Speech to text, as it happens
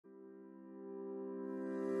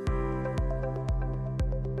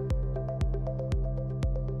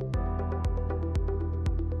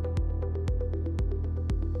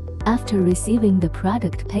After receiving the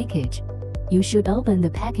product package, you should open the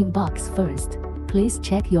packing box first. Please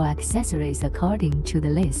check your accessories according to the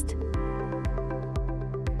list.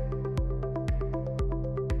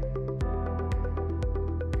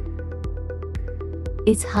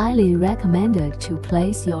 It's highly recommended to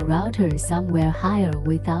place your router somewhere higher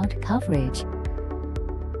without coverage.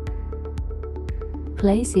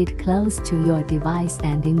 Place it close to your device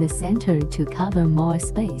and in the center to cover more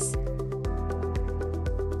space.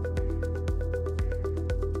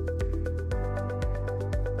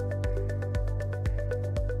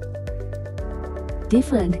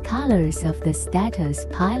 Different colors of the status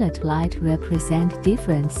pilot light represent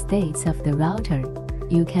different states of the router.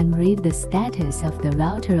 You can read the status of the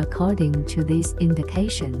router according to these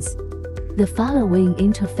indications. The following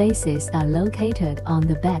interfaces are located on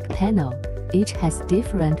the back panel. Each has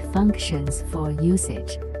different functions for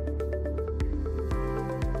usage.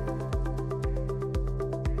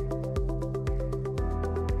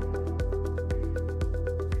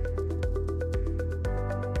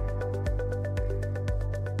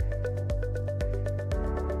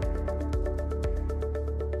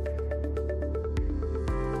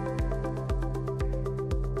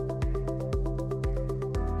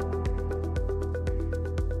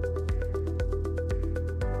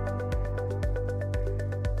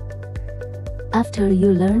 After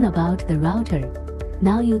you learn about the router,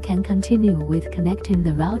 now you can continue with connecting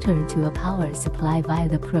the router to a power supply via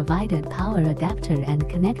the provided power adapter and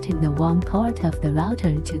connecting the WAN port of the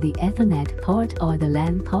router to the Ethernet port or the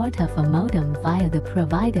LAN port of a modem via the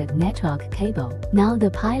provided network cable. Now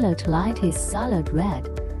the pilot light is solid red.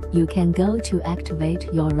 You can go to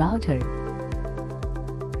activate your router.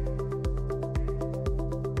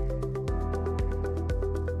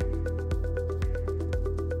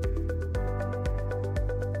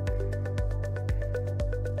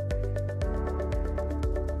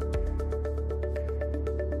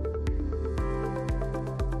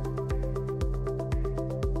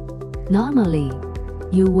 Normally,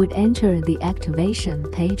 you would enter the activation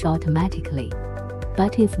page automatically.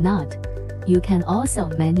 But if not, you can also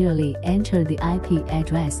manually enter the IP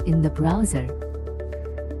address in the browser.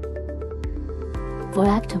 For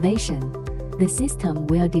activation, the system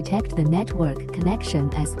will detect the network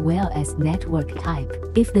connection as well as network type.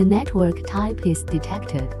 If the network type is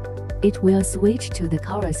detected, it will switch to the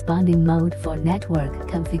corresponding mode for network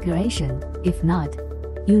configuration. If not,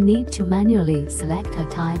 you need to manually select a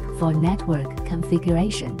type for network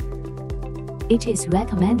configuration. It is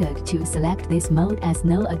recommended to select this mode as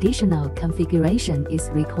no additional configuration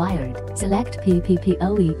is required. Select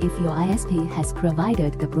PPPoE if your ISP has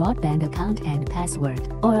provided the broadband account and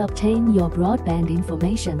password, or obtain your broadband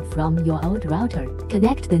information from your old router.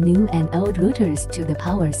 Connect the new and old routers to the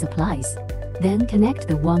power supplies. Then connect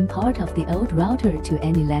the WAN port of the old router to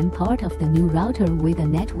any LAN port of the new router with a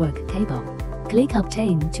network cable. Click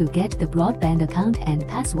Obtain to get the broadband account and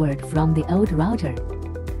password from the old router.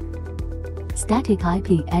 Static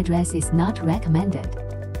IP address is not recommended.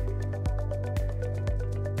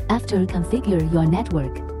 After configure your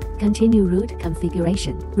network, continue root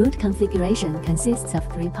configuration. Root configuration consists of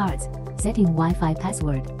 3 parts: setting Wi-Fi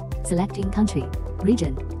password, selecting country,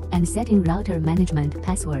 region, and setting router management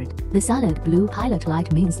password. The solid blue pilot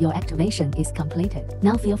light means your activation is completed.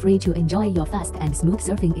 Now feel free to enjoy your fast and smooth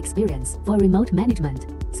surfing experience. For remote management,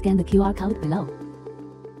 scan the QR code below.